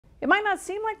It might not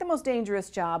seem like the most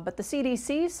dangerous job, but the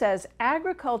CDC says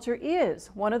agriculture is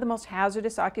one of the most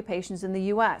hazardous occupations in the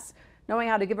U.S. Knowing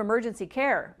how to give emergency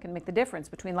care can make the difference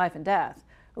between life and death.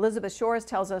 Elizabeth Shores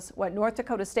tells us what North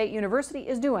Dakota State University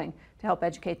is doing to help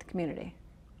educate the community.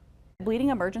 Bleeding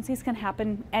emergencies can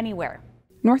happen anywhere.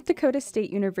 North Dakota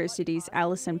State University's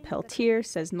Allison Peltier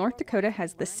says North Dakota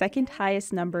has the second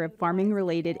highest number of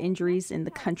farming-related injuries in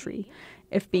the country.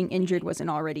 If being injured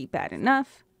wasn't already bad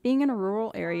enough, being in a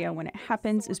rural area when it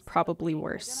happens is probably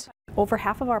worse. Over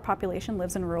half of our population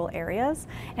lives in rural areas,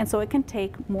 and so it can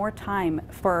take more time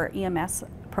for EMS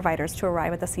providers to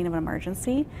arrive at the scene of an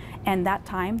emergency, and that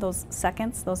time, those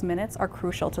seconds, those minutes, are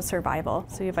crucial to survival.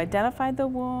 So you've identified the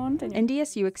wound.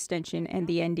 NDSU Extension and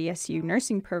the NDSU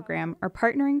Nursing Program are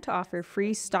partnering to offer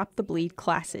free Stop the Bleed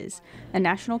classes, a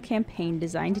national campaign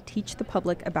designed to teach the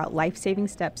public about life-saving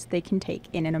steps they can take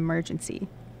in an emergency.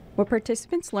 What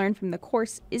participants learn from the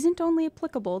course isn't only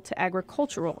applicable to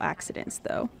agricultural accidents,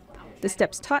 though. The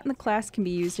steps taught in the class can be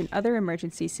used in other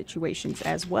emergency situations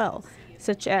as well,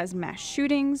 such as mass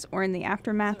shootings or in the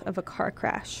aftermath of a car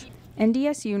crash.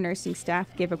 NDSU nursing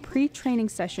staff gave a pre-training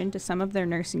session to some of their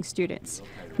nursing students,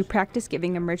 who practice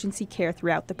giving emergency care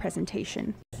throughout the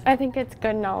presentation. I think it's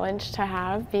good knowledge to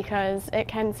have because it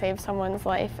can save someone's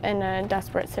life in a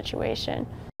desperate situation.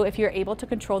 If you're able to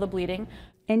control the bleeding,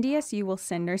 NDSU will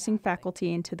send nursing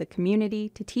faculty into the community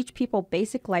to teach people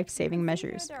basic life-saving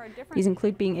measures. These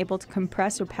include being able to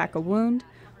compress or pack a wound,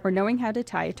 or knowing how to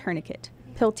tie a tourniquet.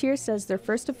 Peltier says their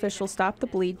first official Stop the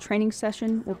Bleed training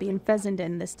session will be in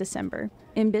Fessenden this December.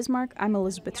 In Bismarck, I'm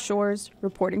Elizabeth Shores,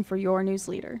 reporting for your news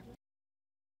leader.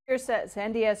 Here says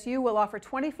NDSU will offer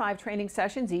 25 training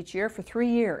sessions each year for 3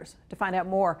 years. To find out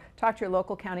more, talk to your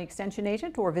local county extension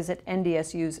agent or visit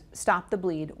NDSU's Stop the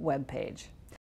Bleed webpage.